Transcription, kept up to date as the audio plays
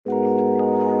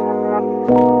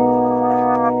Yo,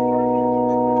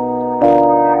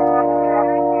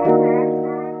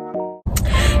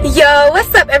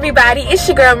 what's up everybody? It's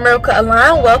your girl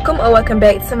myrakelkamoore. Welcome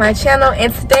back to my channel,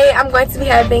 and today I'm going to be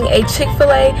having a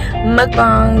Chick-fil-A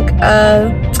mukbang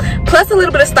plus a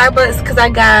little bit of Starbucks because I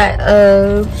got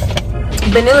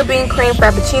vanilla bean cream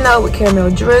frappuccino with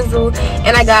caramel drizzle,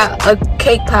 and I got a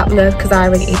cake pop left because I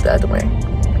already ate the other one.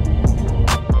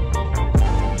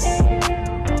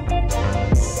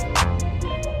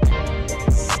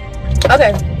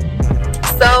 Okay,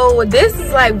 so this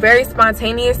is like very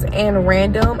spontaneous and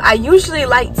random. I usually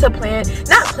like to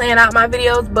not plan out my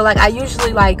videos, but like I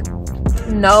usually like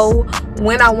know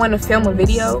when I want to film a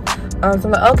video. So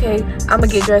I'm like, okay, I'm gonna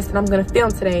get dressed and I'm gonna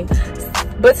film today.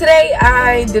 But today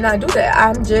I did not do that.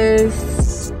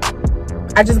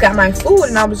 I just got my food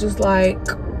and I was just like,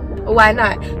 why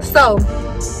not? So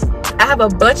I have a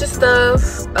bunch of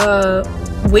stuff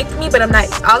with me, but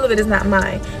all of it is not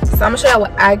mine. So I'm gonna show y'all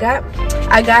what I got.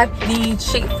 I got the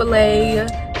Chick-fil-A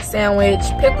sandwich,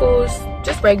 pickles,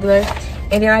 just regular,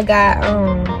 and then I got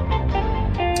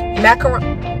macaroni.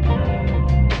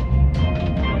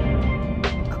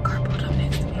 A car pulled up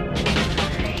next to me.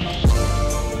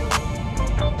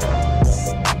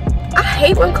 I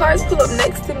hate when cars pull up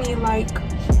next to me. Like,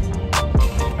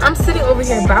 I'm sitting over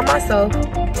here by myself,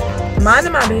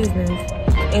 minding my business,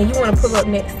 and you want to pull up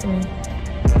next to me.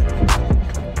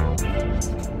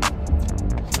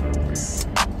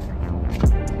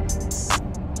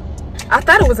 I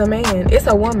thought it was a man. It's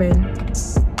a woman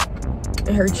and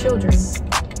her children.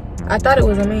 I thought it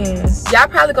was a man. Y'all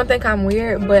probably gonna think I'm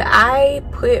weird, but I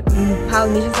put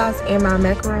Polynesian sauce in my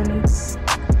macaroni.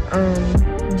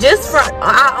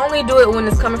 I only do it when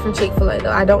it's coming from Chick-fil-A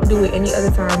though. I don't do it any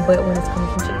other time but when it's coming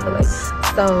from Chick-fil-A.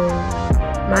 So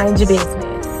mind your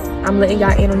business. I'm letting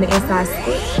y'all in on the inside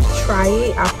scoop. Try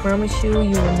it. I promise you,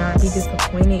 you will not be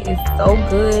disappointed. It's so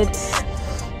good.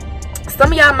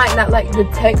 Some of y'all might not like the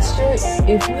texture.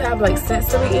 If you have like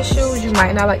sensory issues, you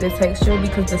might not like the texture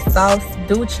because the sauce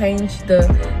do change the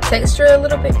texture a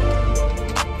little bit.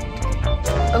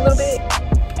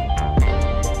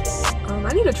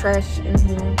 I need a trash in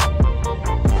here.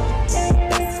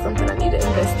 That's something I need to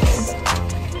invest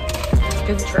in.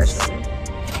 There's a trash in here.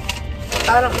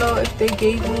 I don't know if they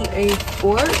gave me a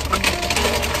fork.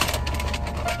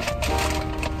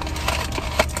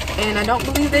 And I don't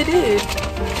believe they did.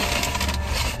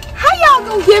 Y'all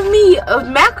gonna give me a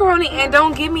macaroni and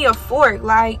don't give me a fork?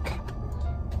 Like,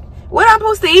 what am I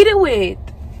supposed to eat it with?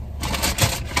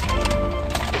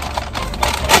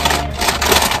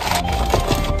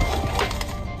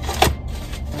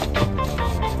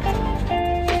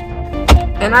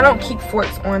 And I don't keep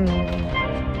forks on me,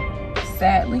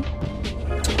 sadly.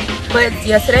 But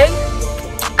yeah, today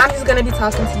I'm just gonna be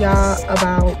talking to y'all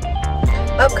about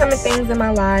upcoming things in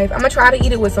my life. I'm gonna try to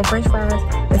eat it with some french fries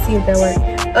and see if that works.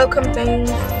 Upcoming things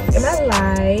in my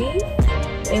life,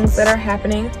 things that are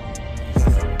happening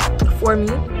for me.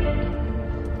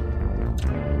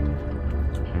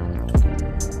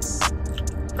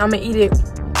 I'm gonna eat it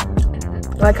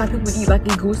like how people eat like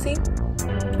egusi,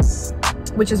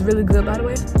 which is really good, by the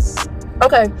way.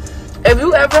 Okay, if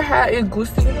you ever had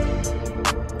egusi,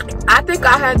 I think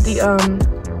I had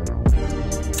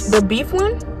the beef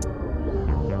one.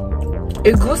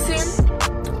 Egusi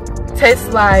tastes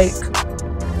like,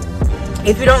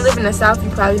 if you don't live in the South,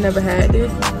 you probably never had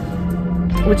this,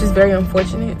 which is very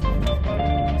unfortunate.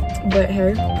 But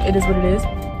hey, it is what it is.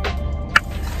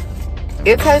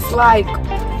 It tastes like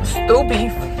stew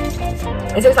beef.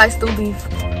 It tastes like stew beef.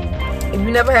 If you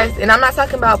never had, and I'm not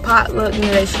talking about potluck and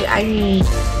that shit. I mean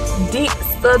deep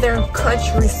southern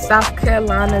country, South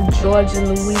Carolina, Georgia,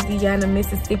 Louisiana,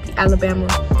 Mississippi, Alabama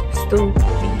stew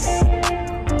beef.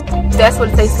 That's what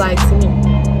it tastes like to me.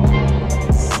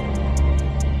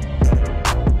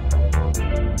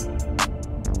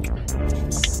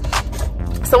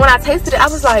 So when I tasted it, I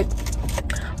was like,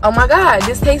 oh my God,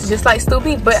 this tastes just like stew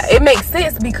beef. But it makes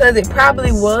sense because it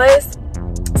probably was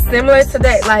similar to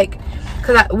that, like,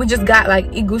 because we just got like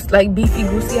egusi, like beef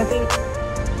egusi, I think.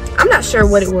 I'm not sure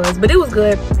what it was, but it was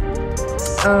good.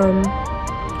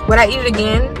 Would I eat it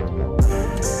again?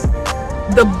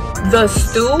 The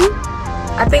stew,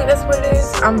 I think that's what it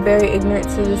is. I'm very ignorant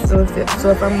to this,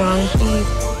 so if I'm wrong, please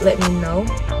let me know.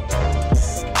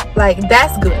 Like,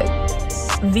 that's good.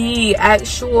 The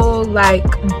actual like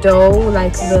dough,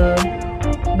 like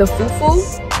the fufu,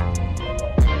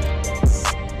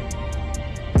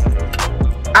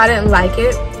 I didn't like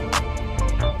it.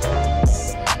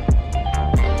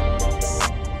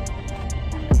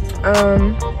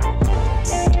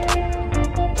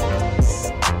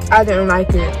 I didn't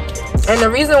like it, and the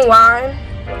reason why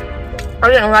I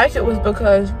didn't like it was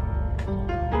because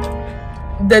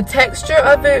the texture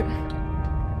of it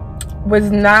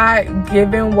was not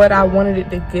giving what I wanted it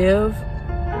to give.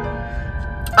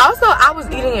 Also, I was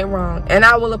eating it wrong, and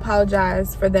I will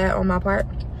apologize for that on my part.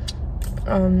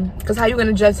 Because how you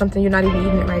gonna judge something you're not even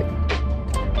eating it right?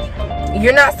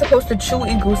 You're not supposed to chew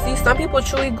egusi. Some people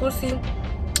chew egusi,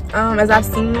 as I've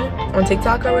seen on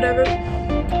TikTok or whatever.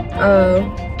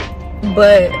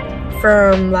 But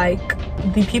from like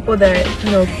the people that,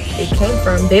 you know, it came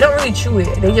from, they don't really chew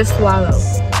it. They just swallow,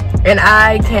 and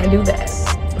I can't do that.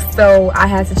 So I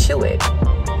had to chew it.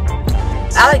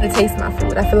 I like to taste my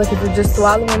food. I feel like if you're just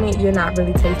swallowing it, you're not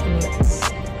really tasting it.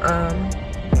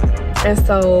 And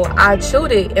so I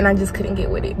chewed it, and I just couldn't get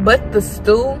with it. But the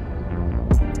stew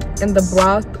and the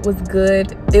broth was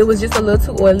good. It was just a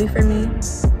little too oily for me,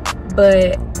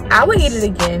 but I would eat it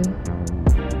again.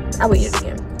 I would eat it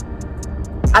again,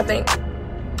 I think.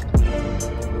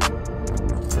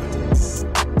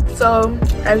 So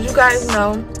as you guys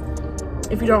know,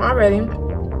 if you don't already,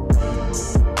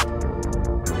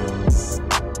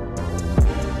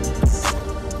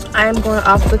 I am going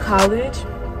off to college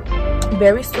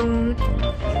very soon.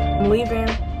 I'm leaving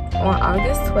on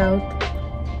August 12th.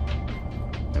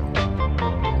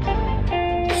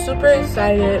 Super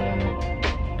excited.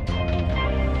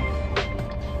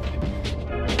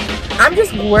 I'm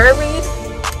just worried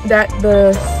that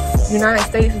the United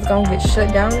States is gonna get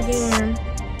shut down again,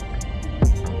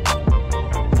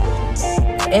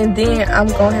 and then I'm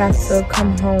gonna have to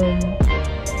come home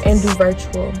and do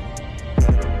virtual.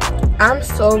 I'm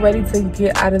so ready to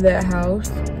get out of that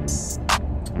house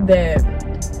that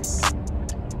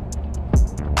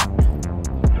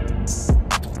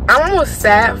I'm almost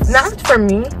sad, not for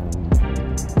me,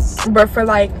 but for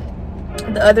like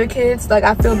the other kids. Like,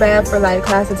 I feel bad for like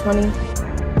class of 2020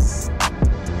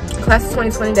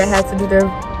 that had to do their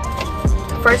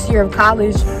first year of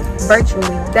college virtually.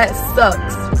 That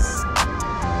sucks.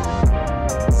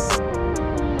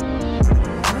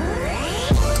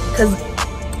 Because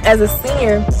as a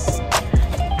senior,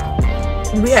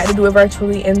 we had to do it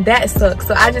virtually, and that sucks.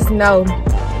 So I just know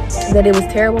that it was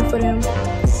terrible for them.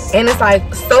 And it's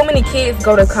like, so many kids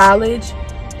go to college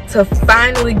to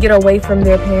finally get away from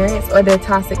their parents or their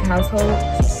toxic household,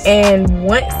 and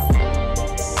once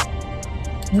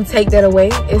you take that away,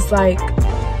 it's like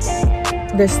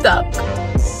they're stuck.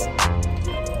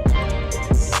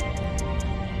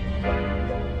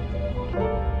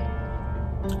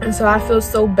 And so I feel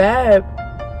so bad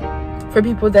for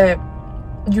people that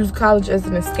use college as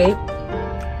an escape,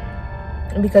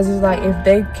 because it's like, if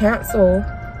they cancel,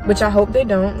 which I hope they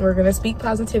don't, we're gonna speak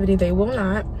positivity, they will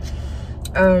not.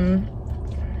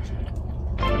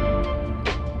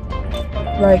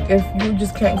 Like, if you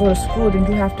just can't go to school, then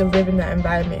you have to live in that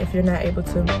environment if you're not able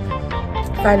to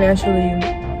financially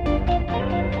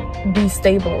be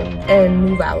stable and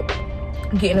move out,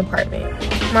 get an apartment.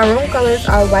 My room colors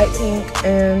are white, pink,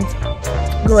 and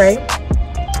gray,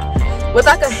 with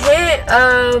like a hint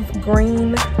of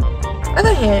green, like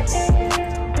a hint,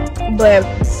 but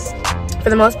for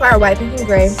the most part, white, pink, and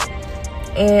gray.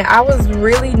 And I was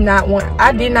really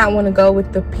I did not want to go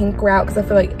with the pink route, because I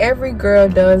feel like every girl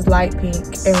does light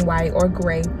pink and white or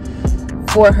gray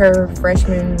for her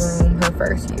freshman room, her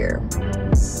first year,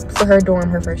 for her dorm,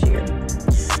 her first year.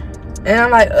 And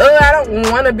I'm like, oh, I don't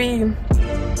want to be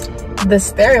the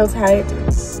stereotype,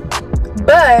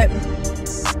 but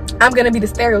I'm gonna be the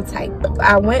stereotype.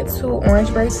 I went to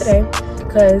Orangeburg today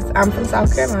because I'm from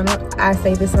South Carolina. I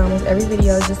say this in almost every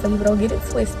video just so people don't get it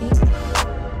twisty.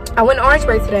 I went to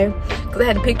Orangeburg today because I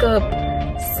had to pick up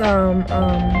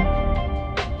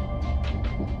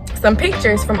some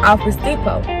pictures from Office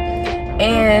Depot,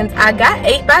 and I got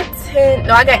 8 by 10.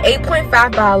 No, I got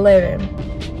 8.5 by 11.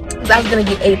 So I was gonna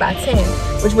get 8 by 10,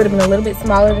 which would have been a little bit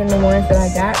smaller than the ones that I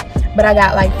got. But I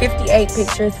got like 58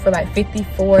 pictures for like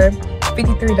 $53.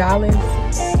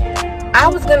 I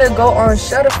was gonna go on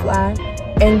Shutterfly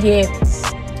and get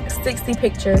 60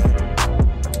 pictures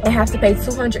and have to pay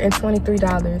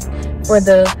 $223 for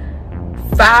the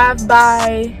 5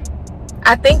 by,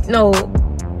 I think, no,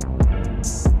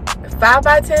 5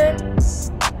 by 10.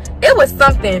 It was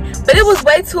something, but it was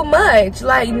way too much.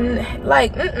 Like,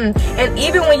 And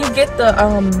even when you get the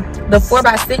 4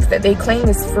 by 6 that they claim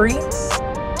is free,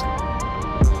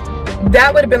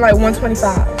 that would have been like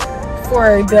 $125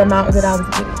 for the amount that I was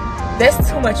getting. That's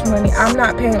too much money. I'm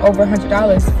not paying over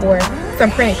 $100 for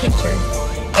some printed pictures.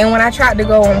 And when I tried to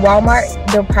go on Walmart,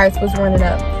 the price was running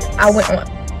up. I went on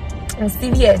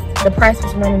CVS, the price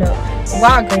was running up.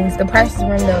 Walgreens, the price was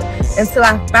running up. Until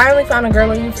I finally found a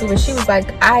girl on YouTube, and she was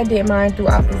like, I did mine through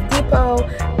Office Depot,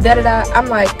 da-da-da. I'm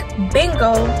like,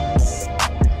 bingo.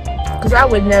 because I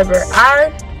would never. I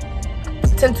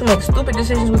tend to make stupid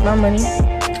decisions with my money,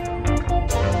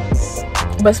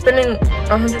 but spending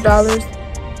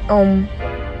 $100 on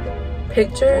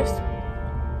pictures,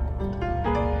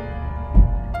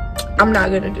 I'm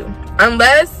not gonna do,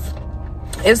 unless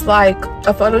it's like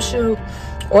a photo shoot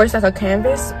or it's like a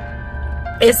canvas.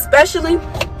 Especially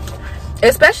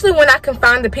when I can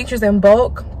find the pictures in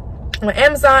bulk on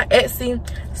Amazon, Etsy,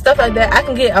 stuff like that. I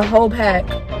can get a whole pack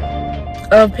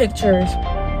of pictures,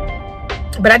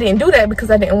 but I didn't do that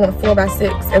because I didn't want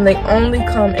 4x6, and they only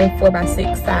come in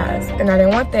 4x6 size, and I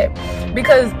didn't want that.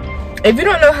 Because if you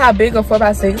don't know how big a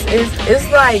 4x6 is, it's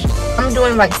like I'm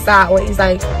doing like sideways,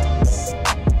 like,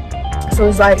 so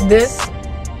it's like this,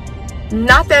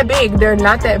 not that big. They're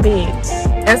not that big.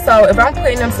 And so if I'm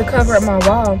putting them to cover up my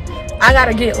wall, I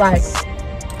gotta get like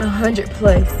 100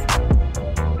 plus.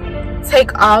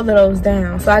 Take all of those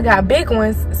down. So I got big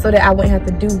ones so that I wouldn't have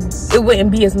to do, it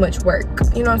wouldn't be as much work.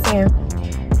 You know what I'm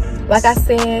saying? Like I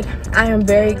said, I am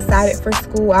very excited for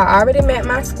school. I already met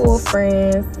my school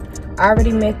friends. I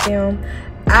already met them.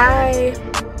 I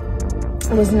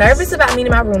was nervous about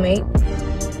meeting my roommate.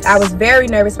 I was very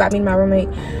nervous about meeting my roommate.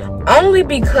 Only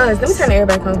because, let me turn the air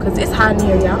back on because it's hot in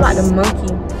here, y'all. I'm about to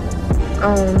monkey.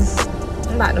 I'm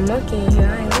about to monkey in here,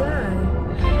 I ain't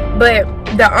lying. But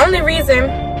the only reason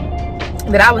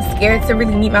that I was scared to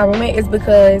really meet my roommate is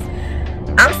because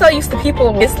I'm so used to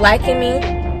people disliking me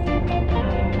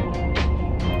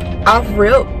off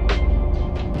rip.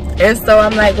 And so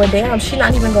I'm like, well, damn, she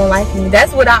not even gonna like me.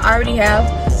 That's what I already have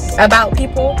about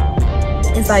people.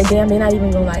 It's like, damn, they're not even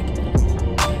gonna like me.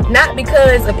 Not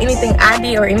because of anything I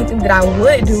did or anything that I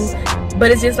would do,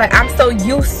 but it's just like I'm so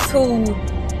used to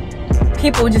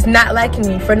people just not liking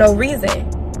me for no reason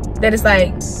that it's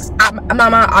like my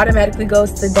mind automatically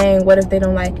goes to, dang, what if they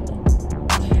don't like me?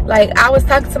 Like, I was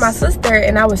talking to my sister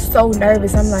and I was so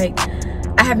nervous. I'm like,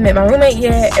 I haven't met my roommate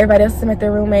yet. Everybody else has met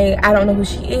their roommate. I don't know who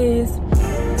she is.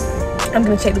 I'm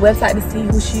gonna check the website to see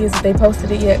who she is, if they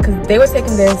posted it yet, because they were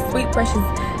taking their sweet precious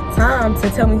time to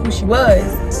tell me who she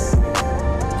was.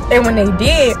 And when they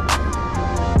did,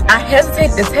 I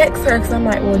hesitated to text her because I'm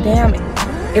like, well, damn,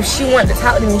 if she wanted to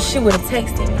talk to me, she would have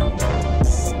texted me.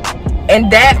 And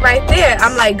that right there,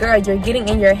 I'm like, girl, you're getting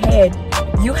in your head.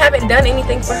 You haven't done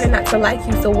anything for her not to like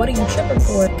you, so what are you tripping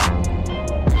for?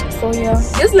 So yeah,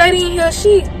 this lady in here,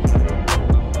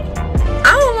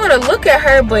 I don't want to look at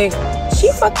her, but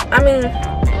she's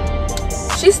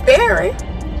staring.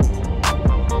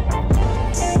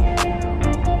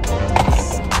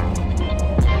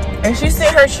 And she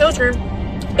sent her children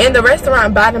in the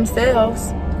restaurant by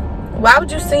themselves. Why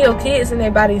would you send your kids in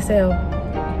there by themselves?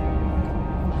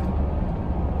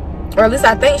 Or at least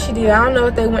I think she did. I don't know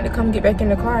if they went to come get back in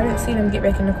the car. I didn't see them get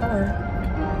back in the car.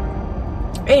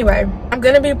 Anyway, I'm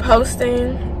going to be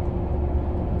posting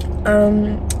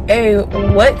a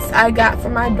what I got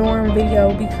from my dorm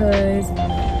video, because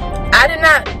I did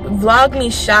not vlog me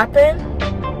shopping.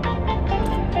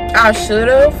 I should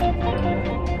have.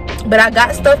 But I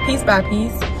got stuff piece by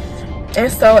piece,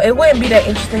 and so it wouldn't be that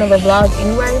interesting of a vlog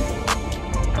anyway.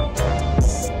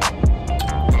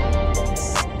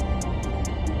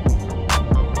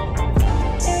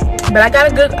 But I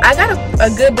got a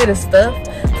good bit of stuff,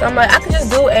 so I'm like, I could just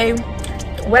do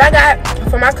what I got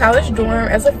for my college dorm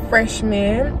as a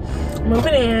freshman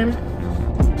moving in.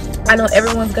 I know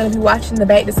everyone's gonna be watching the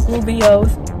back to school videos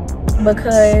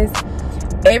because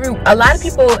a lot of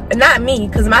people, not me,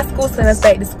 because my school sent us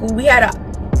back to school. We had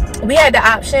the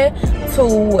option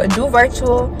to do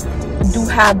virtual, do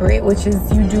hybrid, which is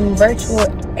you do virtual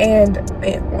and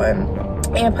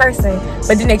in person,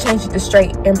 but then they changed it to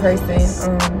straight in person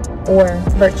or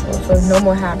virtual, so no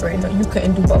more hybrid. No, you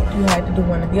couldn't do both, you had to do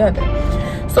one or the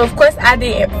other. So of course I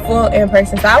did full in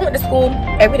person. So I went to school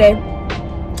every day,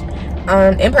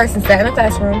 in person, sat in the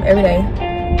classroom every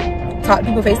day, taught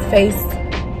people face to face,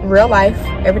 real life,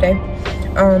 every day.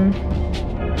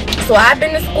 So I've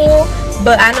been to school,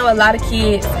 but I know a lot of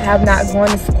kids have not gone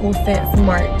to school since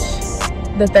March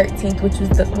the 13th,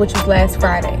 which was last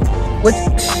Friday,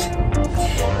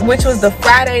 which was the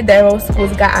Friday that most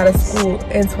schools got out of school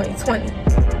in 2020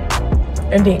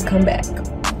 and didn't come back.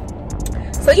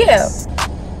 So yeah,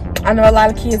 I know a lot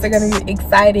of kids are gonna be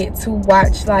excited to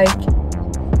watch like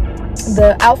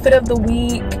the outfit of the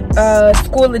week,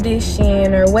 school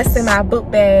edition, or what's in my book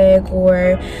bag,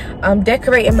 or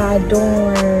decorating my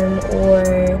dorm, or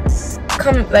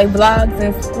like vlogs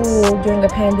in school during the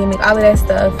pandemic, all of that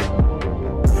stuff.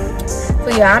 So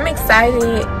yeah, I'm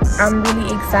excited. I'm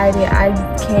really excited.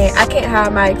 I can't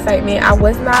hide my excitement.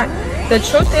 The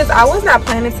truth is, I was not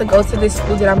planning to go to this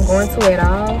school that I'm going to at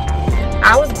all.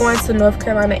 I was going to North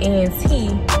Carolina A&T,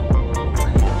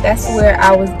 That's where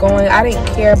I was going. I didn't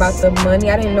care about the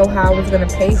money. I didn't know how I was gonna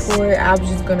pay for it. I was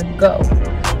just gonna go.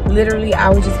 Literally, I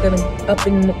was just gonna up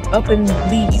and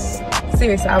leave.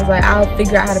 Seriously, I was like, I'll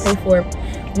figure out how to pay for it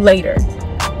later.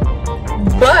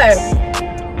 But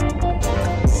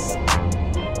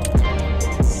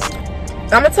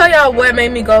I'm gonna tell y'all what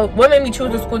made me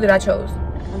choose the school that I chose.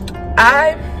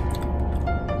 I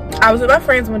was with my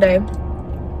friends one day,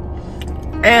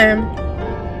 and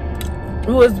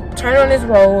we was turning on this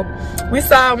road. We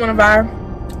saw our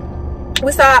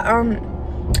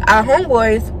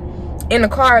homeboys in the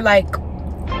car, like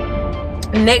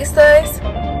next to us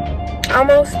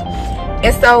almost.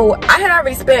 And so I had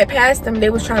already sped past them. They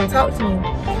was trying to talk to me,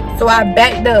 so I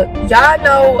backed up. Y'all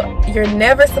know you're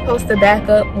never supposed to back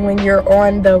up when you're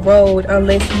on the road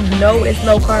unless you know it's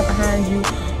no car behind you,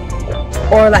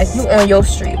 or like you on your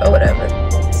street or whatever.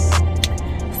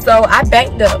 So I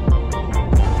backed up.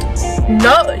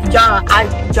 No, y'all,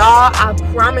 I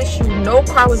promise you, no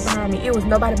car was behind me. It was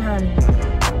nobody behind me.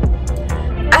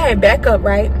 I had back up,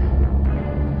 right?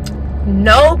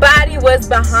 Nobody was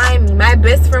behind me. My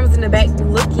best friend was in the back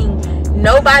looking.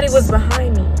 Nobody was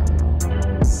behind me.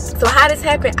 So how this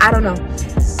happened, I don't know.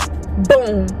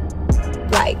 Boom.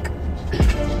 Like,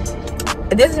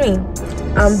 this is me.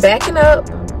 I'm backing up.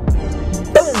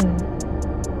 Boom.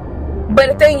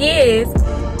 But the thing is,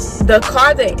 the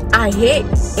car that I hit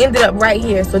ended up right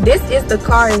here. So this is the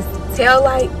car's tail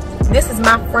light. This is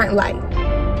my front light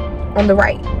on the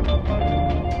right.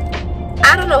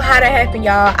 I don't know how that happened,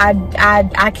 y'all.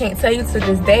 I can't tell you to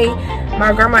this day.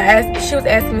 My grandma she was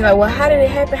asking me like, well, how did it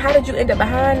happen? How did you end up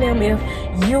behind them if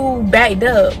you backed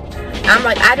up? I'm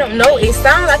like, I don't know. It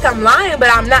sounds like I'm lying, but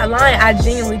I'm not lying. I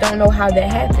genuinely don't know how that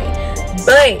happened.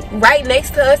 But right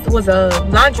next to us was a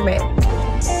laundromat.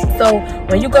 So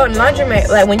when you go to the laundromat,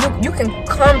 like when you can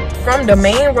come from the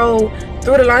main road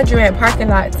through the laundromat parking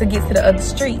lot to get to the other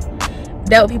street.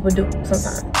 That's what people do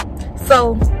sometimes.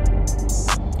 So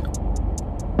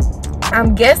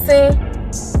I'm guessing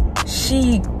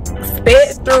she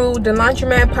sped through the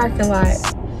laundromat parking lot,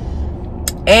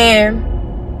 and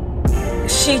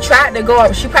she tried to go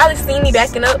up. She probably seen me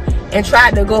backing up and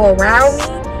tried to go around me,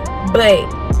 but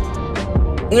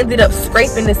ended up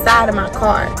scraping the side of my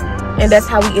car. And that's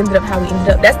how we ended up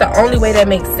That's the only way that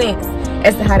makes sense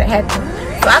as to how that happened.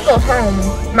 So I go home.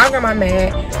 My grandma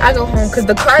mad. I go home because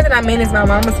the car that I'm in is my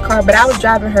mama's car, but I was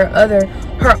driving her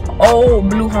old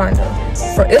blue Honda.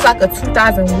 It's like a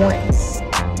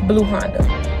 2001 blue Honda.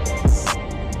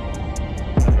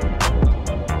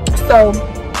 So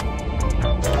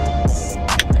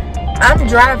I'm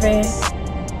driving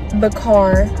the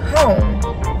car home.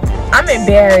 I'm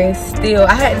embarrassed still.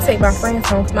 I had to take my friends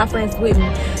home because my friend's with me.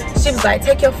 She was like,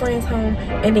 take your friends home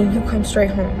and then you come straight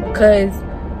home, because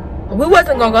we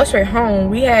wasn't gonna go straight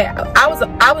home.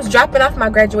 I was dropping off my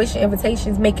graduation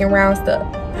invitations, making rounds to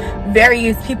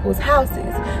various people's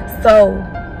houses. So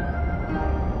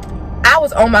I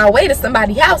was on my way to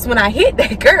somebody's house when I hit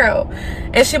that girl,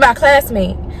 and she my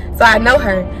classmate, so I know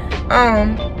her.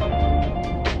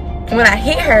 When I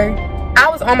hit her, I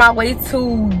was on my way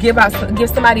to give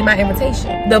somebody my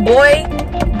invitation. The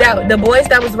boys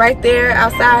that was right there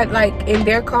outside, like in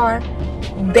their car,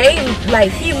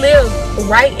 he lived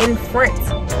right in front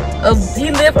of,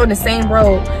 he lived on the same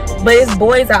road, but his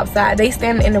boys outside, they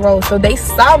standing in the road, so they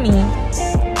saw me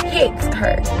hit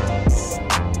her.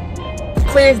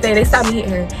 Clear as day, they saw me hit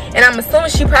her, and I'm assuming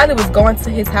she probably was going to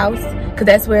his house, because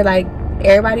that's where like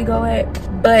everybody go at.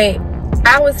 But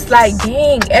I was like,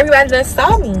 dang, everybody done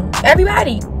saw me.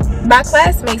 Everybody, my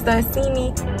classmates done seen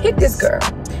me hit this girl.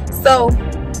 So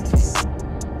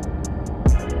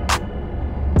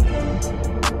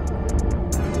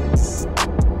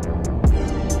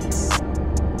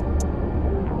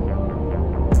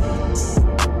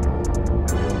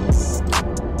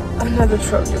another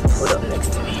truck just pulled up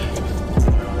next to me.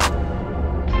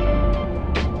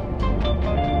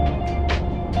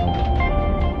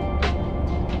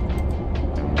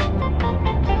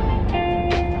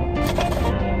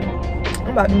 I'm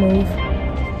about to move.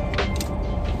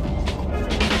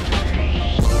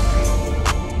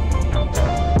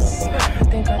 I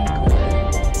think I'm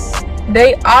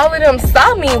good. All of them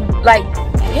saw me like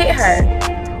hit her,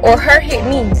 or her hit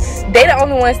me. They the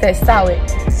only ones that saw it.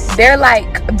 They're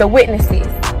like the witnesses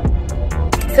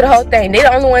to the whole thing. They're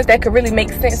the only ones that could really make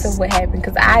sense of what happened,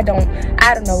 because I don't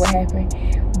know what happened.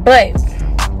 But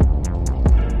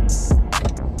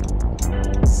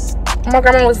my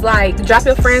grandma was like, drop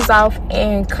your friends off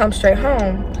and come straight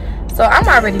home. So I'm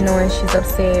already knowing she's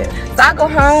upset. So I go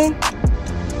home,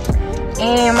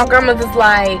 and my grandma was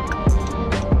like,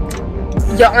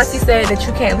 your auntie said that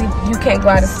you can't go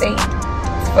out of state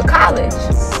for college.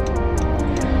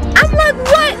 I'm like,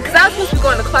 what? Because I was supposed to be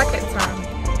going to Clark at the time.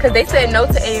 Because they said no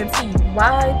to A&T.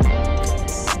 Why?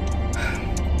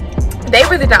 They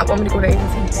really not want me to go to A&T.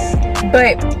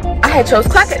 But I had chose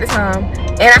Clark at the time.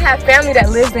 And I have family that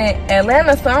lives in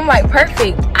Atlanta. So I'm like,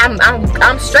 perfect.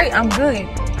 I'm straight. I'm good.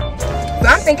 So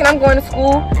I'm thinking I'm going to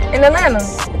school in Atlanta.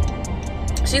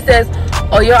 She says,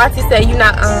 oh, your auntie said you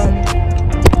not,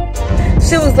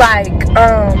 she was like,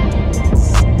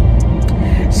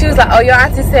 oh, your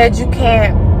auntie said you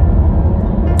can't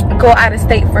go out of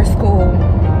state for school.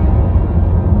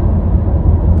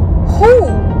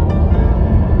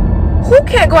 Who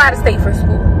can't go out of state for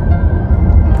school?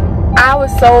 I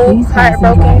was so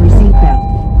heartbroken.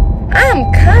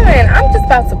 I'm coming. I'm just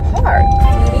about to park,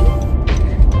 sweetie.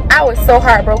 I was so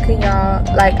heartbroken, y'all.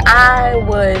 Like, I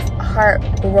was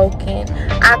heartbroken.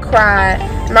 I cried.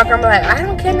 My grandma like, I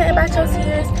don't care nothing about your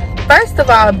tears. First of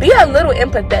all, be a little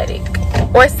empathetic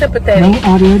or sympathetic. No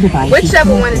audio device.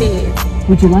 Whichever one it is.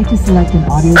 Would you like to select an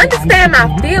audio device? Understand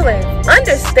my feelings.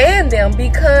 Understand them,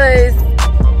 because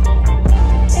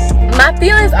my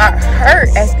feelings are hurt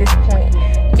at this point.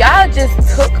 Y'all just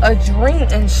took a dream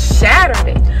and shattered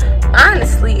it.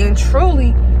 Honestly and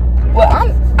truly. Well,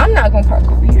 I'm not gonna park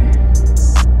over here.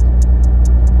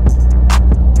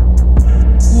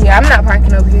 Yeah, I'm not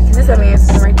parking over here because there's a man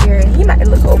sitting right there and he might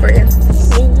look over and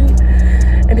see me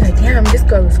and be like, damn, this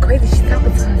girl is crazy. She's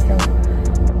talking to herself.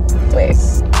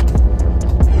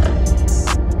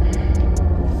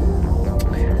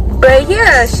 But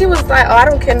yeah, she was like, oh, I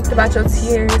don't care nothing about your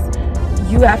tears.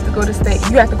 You have to go to state.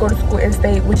 You have to go to school in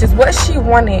state, which is what she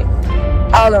wanted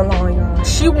all along, y'all.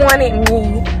 She wanted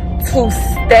me to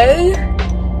stay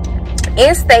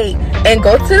in state and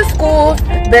go to the school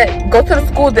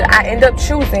that I end up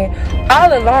choosing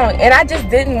all along, and I just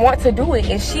didn't want to do it.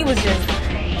 And she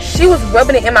was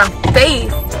rubbing it in my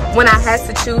face when I had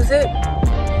to choose it,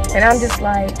 and I'm just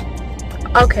like,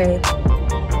 okay.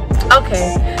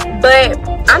 But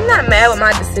I'm not mad with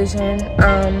my decision.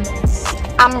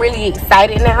 I'm really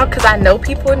excited now because I know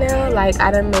people now. Like, I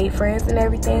done made friends and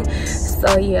everything.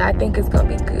 So yeah, I think it's gonna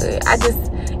be good.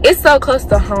 It's so close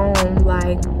to home.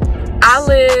 Like, I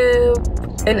live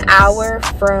an hour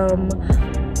from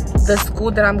the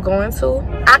school that I'm going to.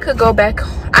 I could go back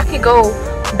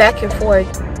and forth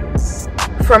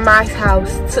from my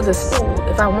house to the school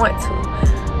if I want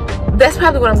to. That's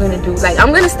probably what I'm gonna do. Like,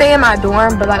 I'm gonna stay in my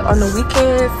dorm, but like on the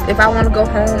weekends, if I want to go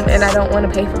home and I don't want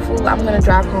to pay for food, I'm gonna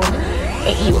drive home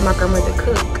and eat what my grandmother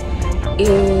cook.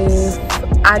 If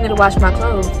I need to wash my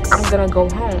clothes, I'm gonna go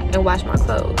home and wash my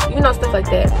clothes, you know, stuff like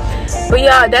that. But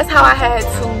y'all, that's how I had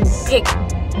to pick.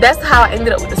 That's how I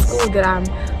ended up with the school that I'm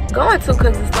going to,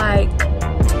 because it's like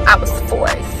I was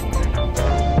forced.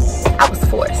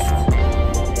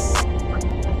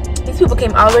 These people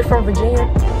came all the way from Virginia.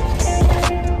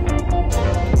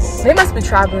 They must be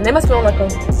traveling. They must be on like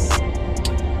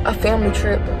a family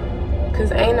trip,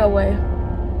 because ain't no way.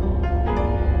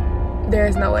 There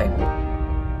is no way.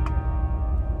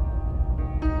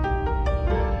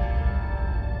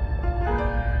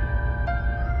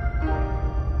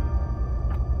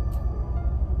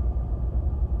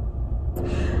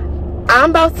 I'm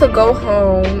about to go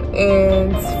home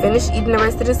and finish eating the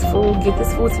rest of this food, get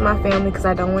this food to my family because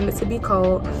I don't want it to be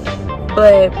cold.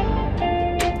 But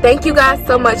thank you guys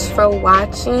so much for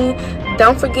watching.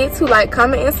 Don't forget to like,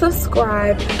 comment, and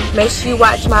subscribe. Make sure you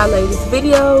watch my latest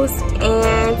videos,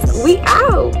 and we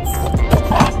out.